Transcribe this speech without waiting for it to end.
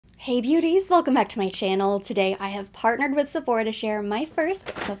Hey beauties, welcome back to my channel. Today I have partnered with Sephora to share my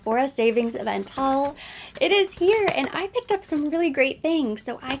first Sephora savings event haul. It is here and I picked up some really great things,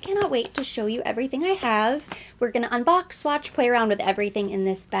 so I cannot wait to show you everything I have. We're gonna unbox, swatch, play around with everything in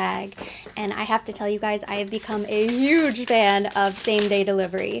this bag. And I have to tell you guys, I have become a huge fan of same-day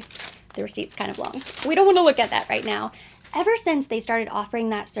delivery. The receipt's kind of long. We don't want to look at that right now. Ever since they started offering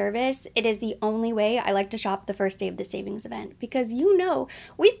that service, it is the only way I like to shop the first day of the savings event, because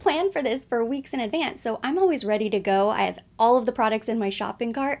we plan for this for weeks in advance, so I'm always ready to go. I have all of the products in my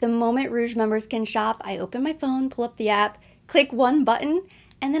shopping cart. The moment Rouge members can shop, I open my phone, pull up the app, click one button,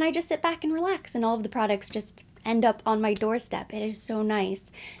 and then I just sit back and relax, and all of the products just end up on my doorstep. It is so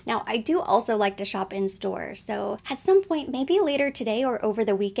nice. Now, I do also like to shop in store, so at some point, maybe later today or over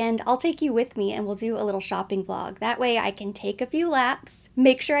the weekend, I'll take you with me and we'll do a little shopping vlog. That way I can take a few laps,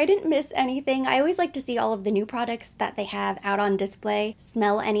 make sure I didn't miss anything. I always like to see all of the new products that they have out on display,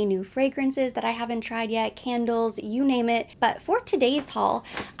 smell any new fragrances that I haven't tried yet, candles, you name it. But for today's haul,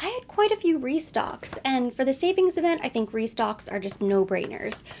 I had quite a few restocks, and for the savings event, I think restocks are just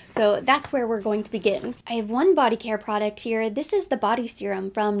no-brainers. So that's where we're going to begin. I have one body care product here. This is the body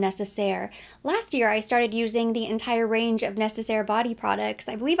serum from Necessaire. Last year I started using the entire range of Necessaire body products.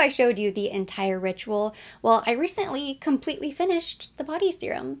 I believe I showed you the entire ritual. Well, I recently completely finished the body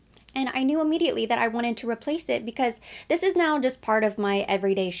serum, and I knew immediately that I wanted to replace it because this is now just part of my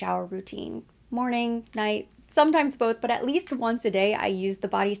everyday shower routine. Morning, night, sometimes both, but at least once a day I use the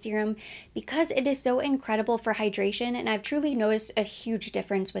body serum because it is so incredible for hydration, and I've truly noticed a huge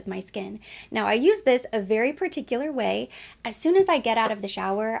difference with my skin. Now, I use this a very particular way. As soon as I get out of the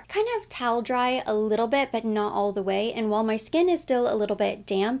shower, I kind of towel dry a little bit, but not all the way, and while my skin is still a little bit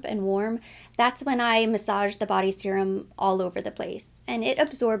damp and warm, that's when I massage the body serum all over the place. And it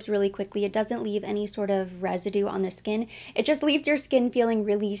absorbs really quickly. It doesn't leave any sort of residue on the skin. It just leaves your skin feeling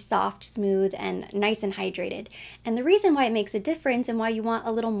really soft, smooth, and nice and hydrated. And the reason why it makes a difference and why you want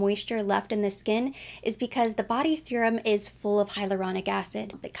a little moisture left in the skin is because the body serum is full of hyaluronic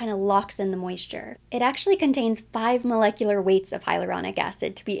acid. It kind of locks in the moisture. It actually contains 5 molecular weights of hyaluronic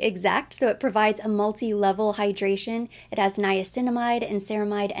acid to be exact, so it provides a multi-level hydration. It has niacinamide and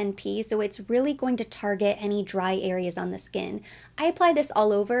ceramide NP, so it's really going to target any dry areas on the skin. I apply this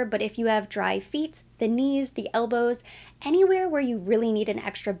all over, but if you have dry feet, the knees, the elbows, anywhere where you really need an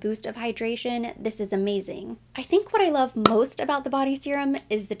extra boost of hydration, this is amazing. I think what I love most about the body serum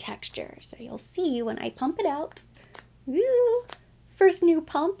is the texture. So you'll see when I pump it out. Woo! First new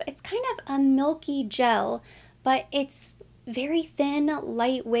pump, it's kind of a milky gel, but it's very thin,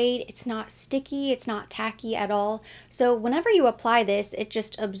 lightweight, it's not sticky, it's not tacky at all. So whenever you apply this, it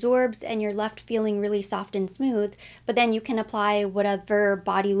just absorbs and you're left feeling really soft and smooth, but then you can apply whatever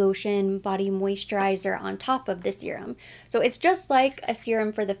body lotion, body moisturizer on top of the serum. So it's just like a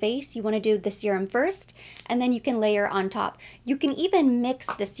serum for the face. You want to do the serum first, and then you can layer on top. You can even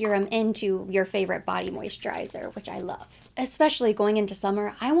mix the serum into your favorite body moisturizer, which I love. Especially going into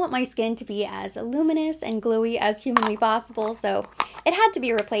summer, I want my skin to be as luminous and glowy as humanly possible, so it had to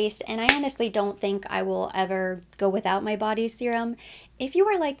be replaced, and I honestly don't think I will ever go without my body serum. If you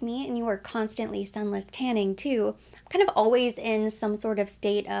are like me and you are constantly sunless tanning too, I'm kind of always in some sort of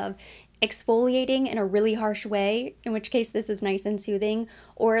state of exfoliating in a really harsh way, in which case this is nice and soothing,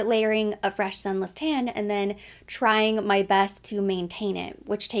 or layering a fresh sunless tan and then trying my best to maintain it,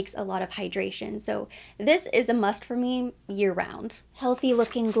 which takes a lot of hydration. So this is a must for me year round. Healthy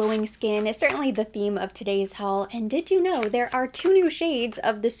looking glowing skin is certainly the theme of today's haul, and did you know there are 2 new shades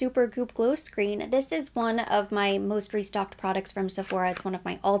of the Super Goop Glow Screen? This is one of my most restocked products from Sephora. It's one of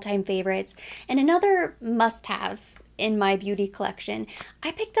my all-time favorites and another must-have in my beauty collection.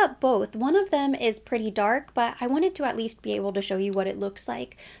 I picked up both. One of them is pretty dark, but I wanted to at least be able to show you what it looks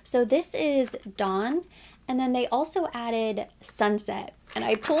like. So this is Dawn, and then they also added Sunset, and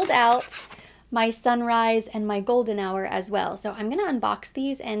I pulled out my Sunrise and my Golden Hour as well. So I'm gonna unbox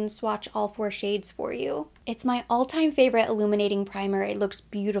these and swatch all 4 shades for you. It's my all-time favorite illuminating primer. It looks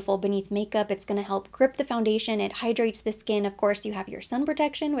beautiful beneath makeup. It's gonna help grip the foundation. It hydrates the skin. Of course, you have your sun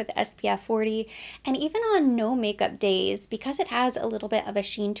protection with SPF 40. And even on no makeup days, because it has a little bit of a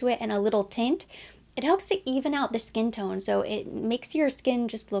sheen to it and a little tint, it helps to even out the skin tone, so it makes your skin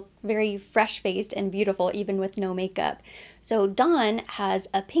just look very fresh-faced and beautiful even with no makeup. So Dawn has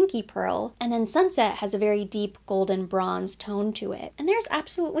a pinky pearl, and then Sunset has a very deep golden bronze tone to it. And there's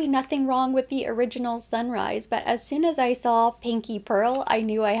absolutely nothing wrong with the original Sunrise, but as soon as I saw pinky pearl, I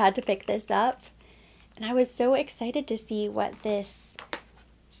knew I had to pick this up. And I was so excited to see what this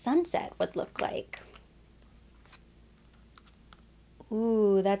Sunset would look like.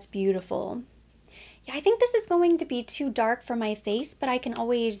 Ooh, that's beautiful. Yeah, I think this is going to be too dark for my face, but I can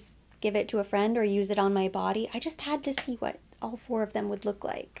always give it to a friend or use it on my body. I just had to see what all 4 of them would look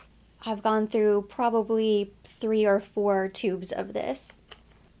like. I've gone through probably 3 or 4 tubes of this.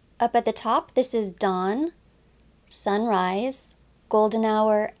 Up at the top, this is Dawn, Sunrise, Golden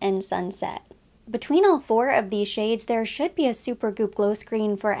Hour, and Sunset. Between all 4 of these shades, there should be a Supergoop glow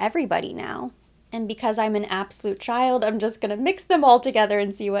screen for everybody now. And because I'm an absolute child, I'm just gonna mix them all together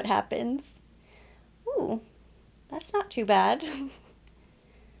and see what happens. Ooh, that's not too bad.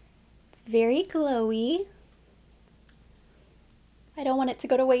 It's very glowy. I don't want it to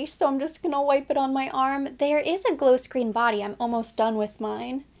go to waste, so I'm just gonna wipe it on my arm. There is a glow screen body. I'm almost done with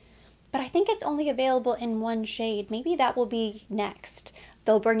mine. But I think it's only available in 1 shade. Maybe that will be next.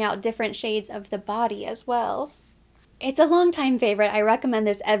 They'll bring out different shades of the body as well. It's a long-time favorite. I recommend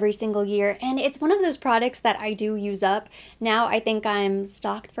this every single year, and it's one of those products that I do use up. Now I think I'm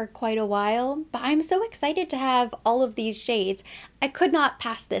stocked for quite a while, but I'm so excited to have all of these shades. I could not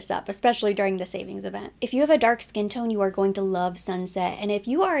pass this up, especially during the savings event. If you have a dark skin tone, you are going to love Sunset, and if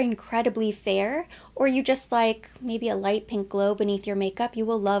you are incredibly fair, or you just like maybe a light pink glow beneath your makeup, you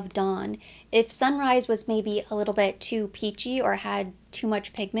will love Dawn. If Sunrise was maybe a little bit too peachy or had too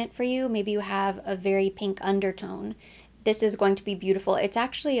much pigment for you, maybe you have a very pink undertone, this is going to be beautiful. It's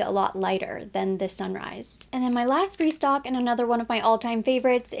actually a lot lighter than the Sunrise. And then my last restock, and another one of my all-time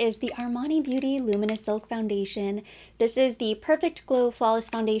favorites, is the Armani Beauty Luminous Silk Foundation. This is the Perfect Glow Flawless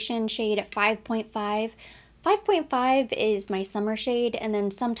Foundation shade 5.5. 5.5 is my summer shade, and then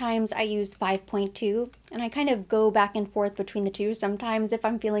sometimes I use 5.2, and I kind of go back and forth between the two. Sometimes if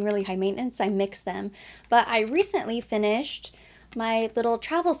I'm feeling really high maintenance, I mix them. But I recently finished my little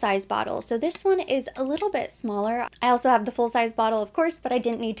travel size bottle. So this one is a little bit smaller. I also have the full size bottle, of course, but I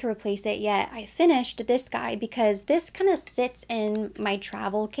didn't need to replace it yet. I finished this guy because this kind of sits in my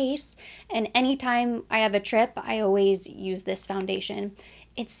travel case, and anytime I have a trip, I always use this foundation.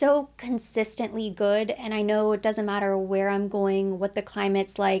 It's so consistently good, and I know it doesn't matter where I'm going, what the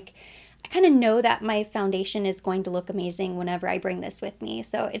climate's like. I kind of know that my foundation is going to look amazing whenever I bring this with me.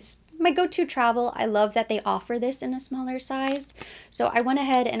 So it's my go-to travel. I love that they offer this in a smaller size. So I went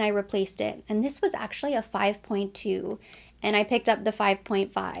ahead and I replaced it. And this was actually a 5.2, and I picked up the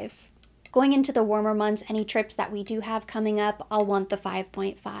 5.5. Going into the warmer months, any trips that we do have coming up, I'll want the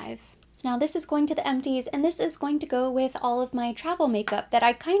 5.5. So now this is going to the empties, and this is going to go with all of my travel makeup that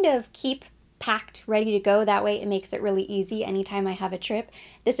I kind of keep packed, ready to go. That way it makes it really easy anytime I have a trip.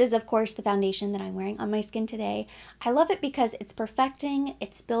 This is, of course, the foundation that I'm wearing on my skin today. I love it because it's perfecting,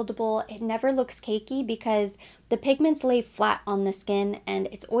 it's buildable, it never looks cakey because the pigments lay flat on the skin and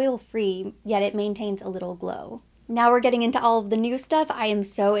it's oil-free, yet it maintains a little glow. Now we're getting into all of the new stuff. I am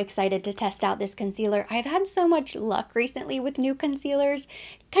so excited to test out this concealer. I've had so much luck recently with new concealers.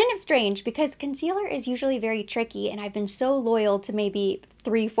 Kind of strange because concealer is usually very tricky, and I've been so loyal to maybe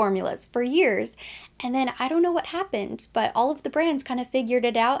 3 formulas for years. And then I don't know what happened, but all of the brands kind of figured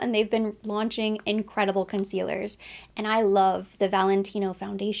it out and they've been launching incredible concealers. And I love the Valentino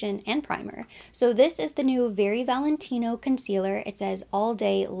foundation and primer. So this is the new Very Valentino concealer. It says all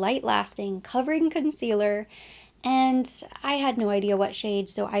day light lasting covering concealer. And I had no idea what shade,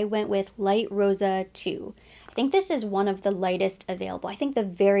 so I went with Light Rosa 2. I think this is one of the lightest available. I think the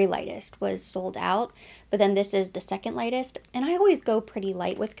very lightest was sold out, but then this is the second lightest. And I always go pretty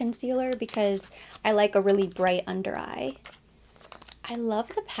light with concealer because I like a really bright under eye. I love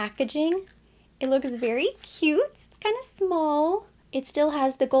the packaging. It looks very cute. It's kind of small. It still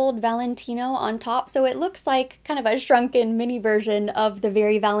has the gold Valentino on top, so it looks like kind of a shrunken mini version of the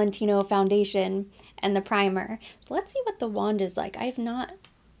Very Valentino foundation and the primer. So let's see what the wand is like. I have not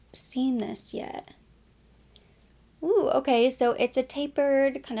seen this yet. Ooh, okay, so it's a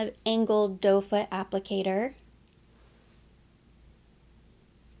tapered, kind of angled doe foot applicator.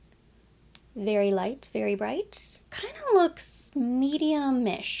 Very light, very bright. Kind of looks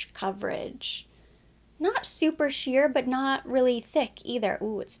medium-ish coverage. Not super sheer, but not really thick either.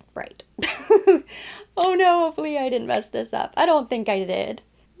 Ooh, it's bright. Oh no, hopefully I didn't mess this up. I don't think I did.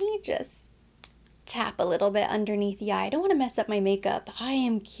 Let me just tap a little bit underneath the eye. I don't want to mess up my makeup. I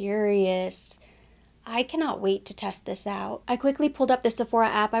am curious. I cannot wait to test this out. I quickly pulled up the Sephora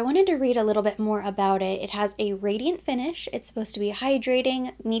app. I wanted to read a little bit more about it. It has a radiant finish. It's supposed to be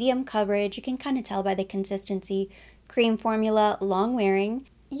hydrating, medium coverage. You can kind of tell by the consistency. Cream formula, long wearing.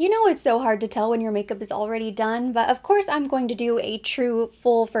 You know it's so hard to tell when your makeup is already done, but of course I'm going to do a true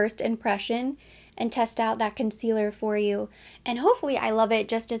full first impression and test out that concealer for you. And hopefully I love it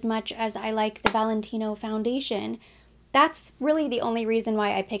just as much as I like the Valentino foundation. That's really the only reason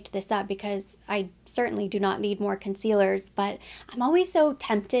why I picked this up, because I certainly do not need more concealers, but I'm always so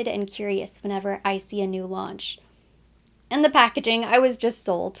tempted and curious whenever I see a new launch. And the packaging, I was just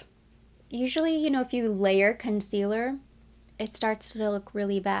sold. Usually, you know, if you layer concealer, it starts to look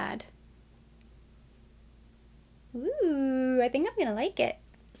really bad. Ooh, I think I'm gonna like it.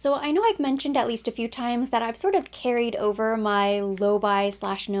 So I know I've mentioned at least a few times that I've sort of carried over my low buy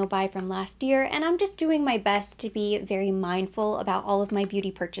 / no buy from last year, and I'm just doing my best to be very mindful about all of my beauty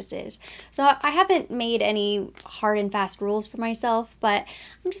purchases. So I haven't made any hard and fast rules for myself, but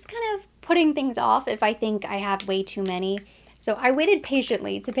I'm just kind of putting things off if I think I have way too many. So I waited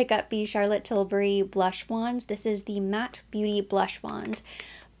patiently to pick up the Charlotte Tilbury blush wands. This is the Matte Beauty Blush Wand.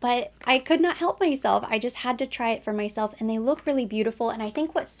 But I could not help myself. I just had to try it for myself, and they look really beautiful. And I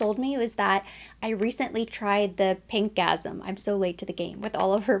think what sold me was that I recently tried the Pinkgasm. I'm so late to the game with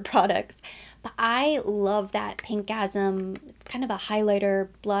all of her products. But I love that Pinkgasm, kind of a highlighter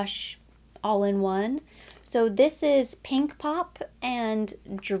blush all in one. So this is Pink Pop and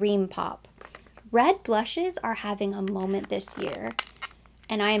Dream Pop. Red blushes are having a moment this year,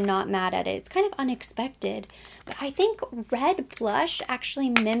 and I am not mad at it. It's kind of unexpected, but I think red blush actually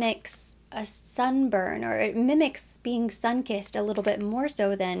mimics a sunburn, or it mimics being sun-kissed a little bit more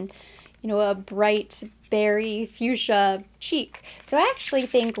so than, you know, a bright berry fuchsia cheek. So I actually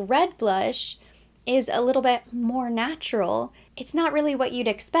think red blush is a little bit more natural. It's not really what you'd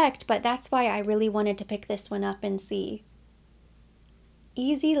expect, but that's why I really wanted to pick this one up and see.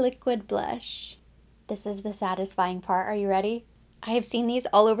 Easy Liquid Blush. This is the satisfying part. Are you ready? I have seen these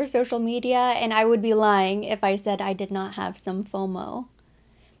all over social media, and I would be lying if I said I did not have some FOMO.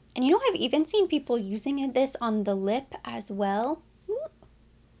 And you know, I've even seen people using this on the lip as well.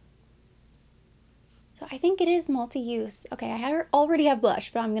 So I think it is multi-use. Okay, I already have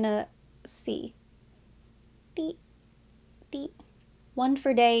blush, but I'm gonna see. Dee, dee. 1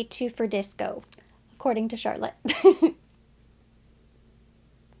 for day, 2 for disco, according to Charlotte.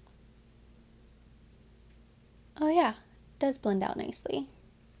 Oh yeah, does blend out nicely.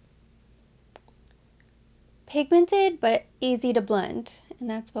 Pigmented, but easy to blend, and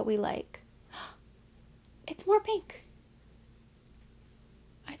that's what we like. It's more pink.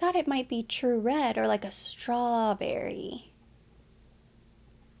 I thought it might be true red or like a strawberry.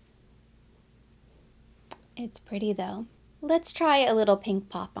 It's pretty though. Let's try a little Pink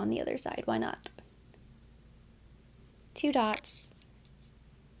Pop on the other side, why not? 2 dots.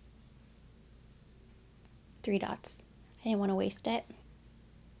 3 dots. I didn't want to waste it.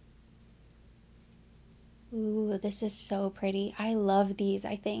 Ooh, this is so pretty. I love these,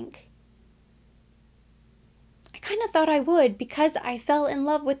 I think. I kind of thought I would because I fell in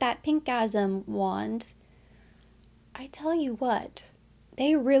love with that Pinkgasm wand. I tell you what,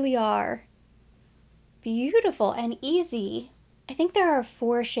 they really are beautiful and easy. I think there are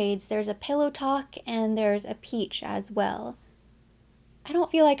 4 shades. There's a Pillow Talk and there's a Peach as well. I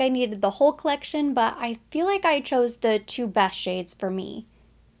don't feel like I needed the whole collection, but I feel like I chose the 2 best shades for me.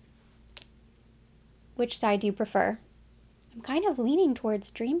 Which side do you prefer? I'm kind of leaning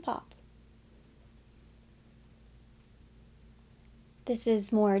towards Dream Pop. This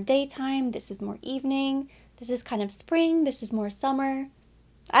is more daytime, this is more evening, this is kind of spring, this is more summer.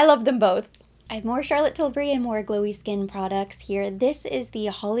 I love them both. I have more Charlotte Tilbury and more glowy skin products here. This is the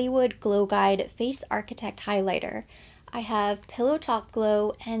Hollywood Glow Guide Face Architect Highlighter. I have Pillow Talk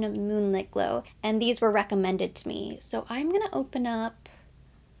Glow and Moonlit Glow, and these were recommended to me. So I'm gonna open up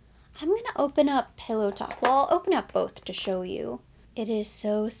Pillow Talk. Well, I'll open up both to show you. It is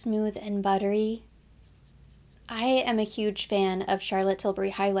so smooth and buttery. I am a huge fan of Charlotte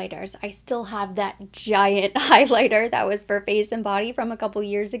Tilbury highlighters. I still have that giant highlighter that was for face and body from a couple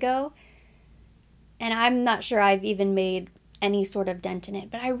years ago. And I'm not sure I've even made any sort of dent in it,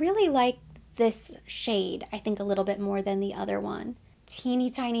 but I really like this shade, I think, a little bit more than the other one. Teeny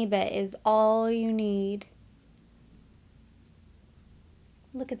tiny bit is all you need.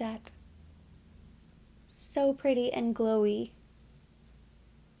 Look at that. So pretty and glowy.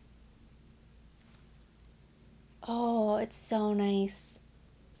 Oh, it's so nice.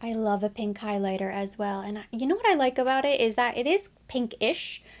 I love a pink highlighter as well. And you know what I like about it is that it is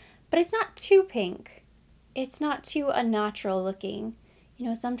pink-ish, but it's not too pink. It's not too unnatural looking. You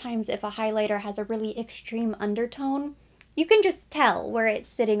know, sometimes if a highlighter has a really extreme undertone, you can just tell where it's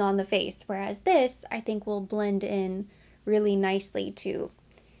sitting on the face, whereas this, I think, will blend in really nicely to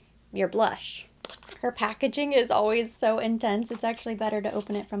your blush. Her packaging is always so intense, it's actually better to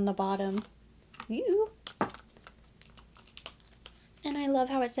open it from the bottom. Ew. And I love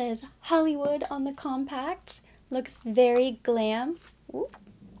how it says Hollywood on the compact. Looks very glam. Ooh.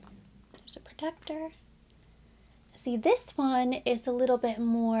 There's a protector. See, this one is a little bit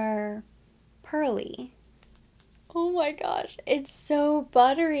more pearly. Oh my gosh, it's so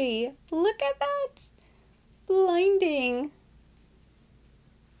buttery. Look at that. Blinding.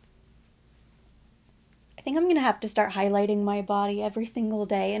 I think I'm gonna have to start highlighting my body every single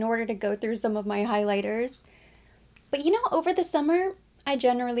day in order to go through some of my highlighters. But you know, over the summer, I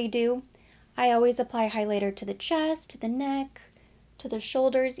generally do. I always apply highlighter to the chest, to the neck, to the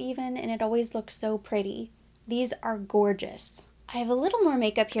shoulders even, and it always looks so pretty. These are gorgeous. I have a little more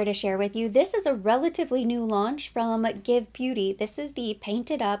makeup here to share with you. This is a relatively new launch from Give Beauty. This is the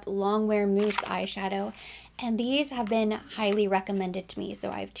Painted Up Longwear Mousse eyeshadow, and these have been highly recommended to me. So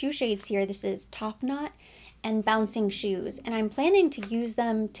I have two shades here. This is Top Knot and Bouncing Shoes, and I'm planning to use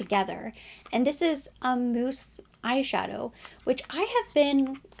them together. And this is a mousse eyeshadow, which I have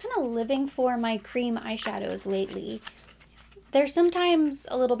been kind of living for my cream eyeshadows lately. They're sometimes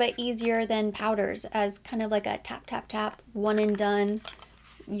a little bit easier than powders, as kind of like a tap, tap, tap, one and done,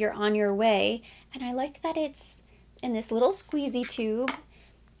 you're on your way. And I like that it's in this little squeezy tube,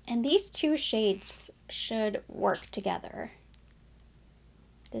 and these two shades should work together.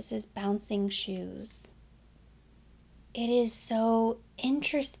 This is Bouncing Shoes. It is so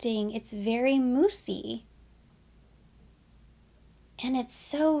interesting. It's very moussey. And it's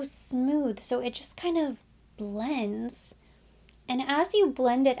so smooth, so it just kind of blends. And as you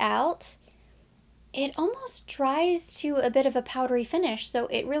blend it out, it almost dries to a bit of a powdery finish. So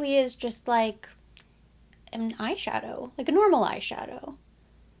it really is just like an eyeshadow, like a normal eyeshadow.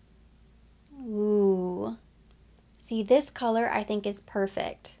 Ooh. See, this color I think is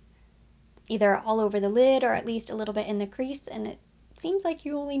perfect. Either all over the lid or at least a little bit in the crease. And it seems like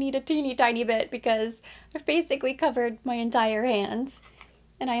you only need a teeny tiny bit because I've basically covered my entire hand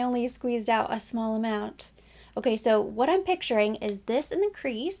and I only squeezed out a small amount. Okay, so what I'm picturing is this in the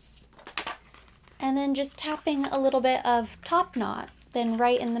crease and then just tapping a little bit of Top Knot, then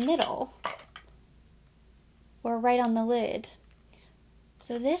right in the middle or right on the lid.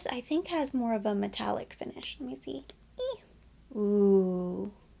 So this I think has more of a metallic finish. Let me see.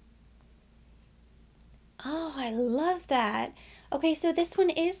 Ooh. Oh, I love that. Okay, so this one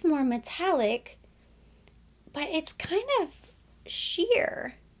is more metallic, but it's kind of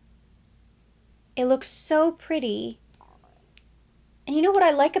sheer. It looks so pretty. And you know what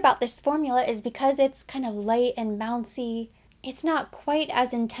I like about this formula is because it's kind of light and bouncy, it's not quite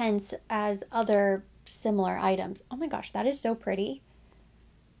as intense as other similar items. Oh my gosh, that is so pretty.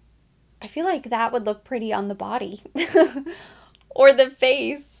 I feel like that would look pretty on the body or the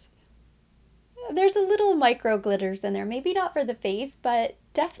face. There's a little micro glitters in there, maybe not for the face, but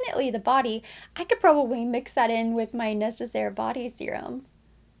definitely the body. I could probably mix that in with my Necessaire body serum.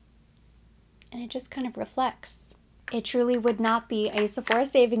 And it just kind of reflects. It truly would not be a Sephora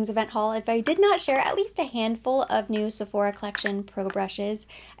Savings event haul if I did not share at least a handful of new Sephora Collection Pro brushes.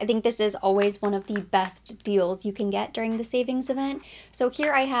 I think this is always one of the best deals you can get during the savings event. So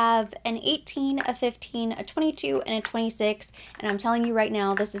here I have an 18, a 15, a 22, and a 26. And I'm telling you right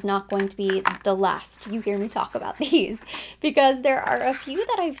now, this is not going to be the last you hear me talk about these because there are a few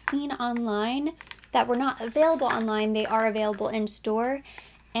that I've seen online that were not available online. They are available in store.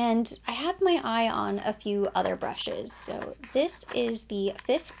 And I have my eye on a few other brushes. So this is the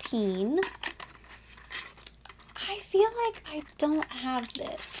 15. I feel like I don't have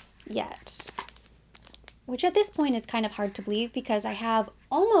this yet, which at this point is kind of hard to believe because I have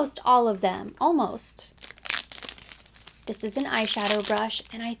almost all of them, almost. This is an eyeshadow brush,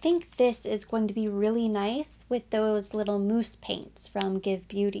 and I think this is going to be really nice with those little mousse paints from Give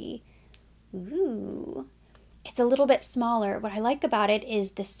Beauty. Ooh. It's a little bit smaller. What I like about it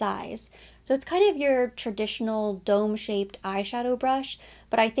is the size. So it's kind of your traditional dome-shaped eyeshadow brush,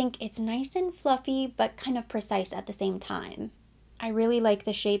 but I think it's nice and fluffy, but kind of precise at the same time. I really like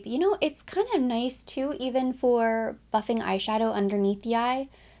the shape. You know, it's kind of nice too, even for buffing eyeshadow underneath the eye,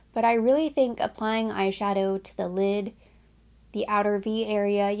 but I really think applying eyeshadow to the lid, the outer V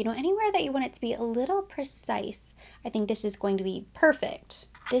area, you know, anywhere that you want it to be a little precise, I think this is going to be perfect.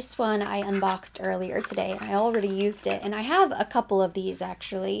 This one I unboxed earlier today and I already used it, and I have a couple of these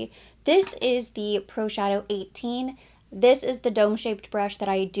actually. This is the Pro Shadow 18. This is the dome-shaped brush that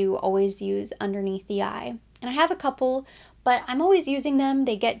I do always use underneath the eye. And I have a couple, but I'm always using them.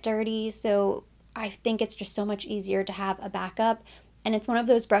 They get dirty, so I think it's just so much easier to have a backup. And it's one of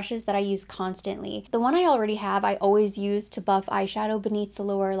those brushes that I use constantly. The one I already have, I always use to buff eyeshadow beneath the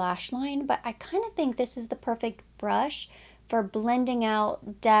lower lash line, but I kind of think this is the perfect brush for blending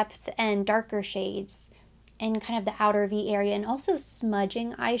out depth and darker shades in kind of the outer V area, and also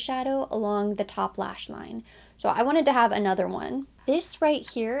smudging eyeshadow along the top lash line. So I wanted to have another one. This right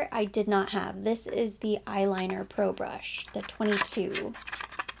here, I did not have. This is the eyeliner pro brush, the 22.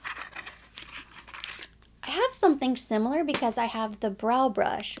 I have something similar because I have the brow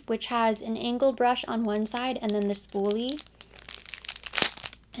brush, which has an angled brush on one side and then the spoolie.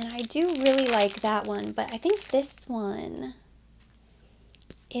 And I do really like that one, but I think this one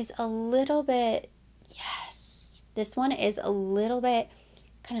is a little bit, yes, this one is a little bit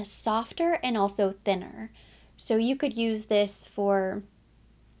kind of softer and also thinner. So you could use this for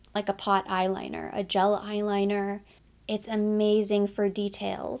like a pot eyeliner, a gel eyeliner. It's amazing for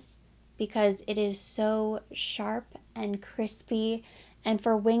details because it is so sharp and crispy, and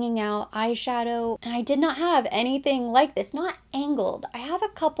for winging out eyeshadow. And I did not have anything like this, not angled. I have a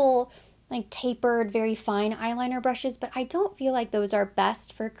couple like tapered, very fine eyeliner brushes, but I don't feel like those are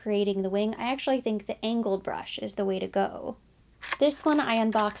best for creating the wing. I actually think the angled brush is the way to go. This one I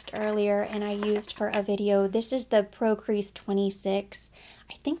unboxed earlier and I used for a video. This is the Pro Crease 26.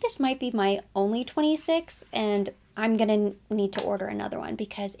 I think this might be my only 26, and I'm gonna need to order another one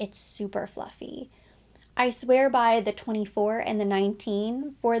because it's super fluffy. I swear by the 24 and the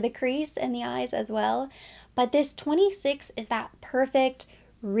 19 for the crease and the eyes as well, but this 26 is that perfect,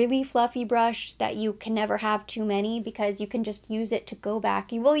 really fluffy brush that you can never have too many because you can just use it to go back.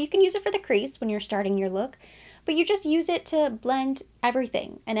 Well, you can use it for the crease when you're starting your look, but you just use it to blend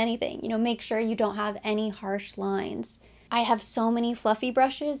everything and anything. You know, make sure you don't have any harsh lines. I have so many fluffy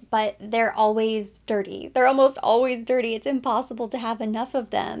brushes, but they're always dirty. They're almost always dirty. It's impossible to have enough of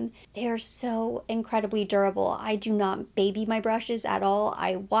them. They're so incredibly durable. I do not baby my brushes at all.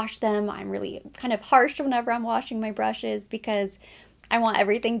 I wash them. I'm really kind of harsh whenever I'm washing my brushes because I want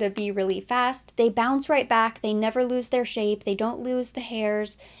everything to be really fast. They bounce right back. They never lose their shape. They don't lose the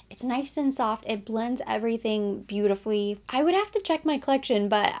hairs. It's nice and soft. It blends everything beautifully. I would have to check my collection,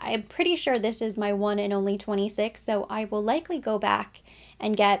 but I'm pretty sure this is my one and only 26, so I will likely go back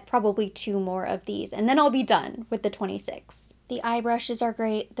and get probably 2 more of these, and then I'll be done with the 26. The eye brushes are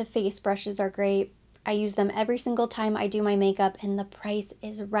great. The face brushes are great. I use them every single time I do my makeup, and the price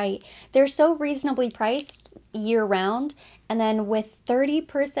is right. They're so reasonably priced year-round, and then with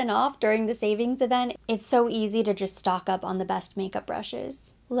 30% off during the savings event, it's so easy to just stock up on the best makeup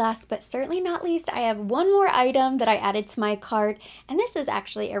brushes. Last but certainly not least, I have one more item that I added to my cart, and this is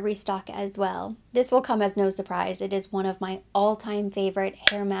actually a restock as well. This will come as no surprise. It is one of my all-time favorite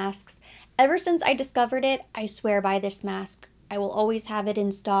hair masks. Ever since I discovered it, I swear by this mask. I will always have it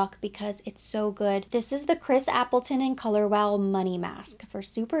in stock because it's so good. This is the Chris Appleton and Color Wow Money Mask for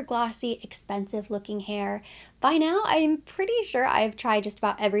super glossy, expensive looking hair. By now, I'm pretty sure I've tried just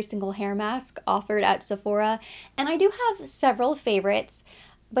about every single hair mask offered at Sephora, and I do have several favorites,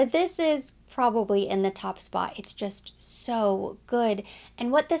 but this is probably in the top spot. It's just so good.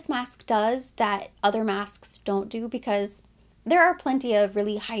 And what this mask does that other masks don't do, because there are plenty of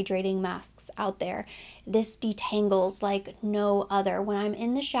really hydrating masks out there, this detangles like no other. When I'm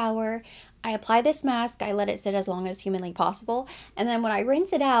in the shower, I apply this mask, I let it sit as long as humanly possible, and then when I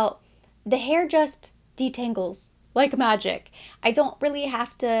rinse it out, the hair just detangles like magic. I don't really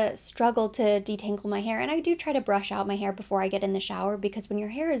have to struggle to detangle my hair, and I do try to brush out my hair before I get in the shower because when your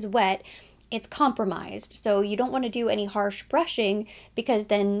hair is wet, it's compromised. So you don't want to do any harsh brushing because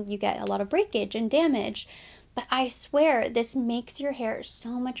then you get a lot of breakage and damage. But I swear this makes your hair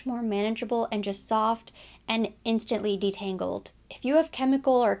so much more manageable and just soft and instantly detangled. If you have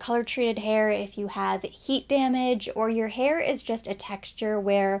chemical or color treated hair, if you have heat damage, or your hair is just a texture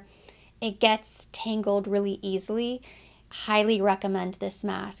where it gets tangled really easily, highly recommend this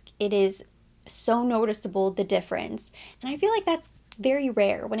mask. It is so noticeable, the difference. And I feel like that's very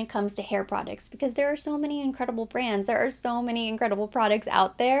rare when it comes to hair products because there are so many incredible brands. There are so many incredible products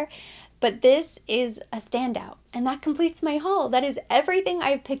out there. But this is a standout. And that completes my haul. That is everything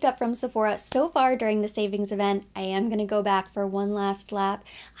I've picked up from Sephora so far during the savings event. I am going to go back for one last lap.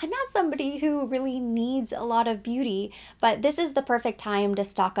 I'm not somebody who really needs a lot of beauty, but this is the perfect time to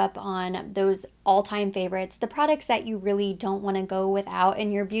stock up on those all-time favorites, the products that you really don't want to go without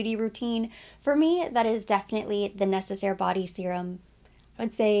in your beauty routine. For me, that is definitely the Necessaire Body Serum. I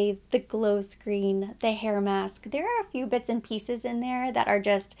would say the glow screen, the hair mask. There are a few bits and pieces in there that are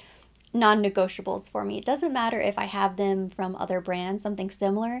just non-negotiables for me. It doesn't matter if I have them from other brands, something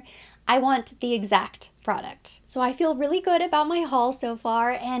similar. I want the exact product. So I feel really good about my haul so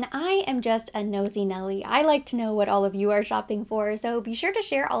far, and I am just a nosy Nelly. I like to know what all of you are shopping for, so be sure to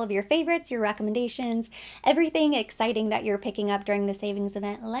share all of your favorites, your recommendations, everything exciting that you're picking up during the savings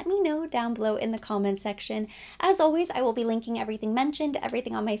event. Let me know down below in the comments section. As always, I will be linking everything mentioned.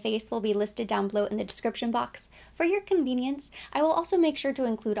 Everything on my face will be listed down below in the description box for your convenience. I will also make sure to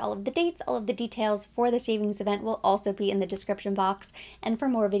include all of the dates, all of the details for the savings event will also be in the description box. And for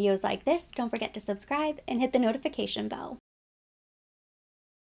more videos like this, don't forget to subscribe and hit the notification bell.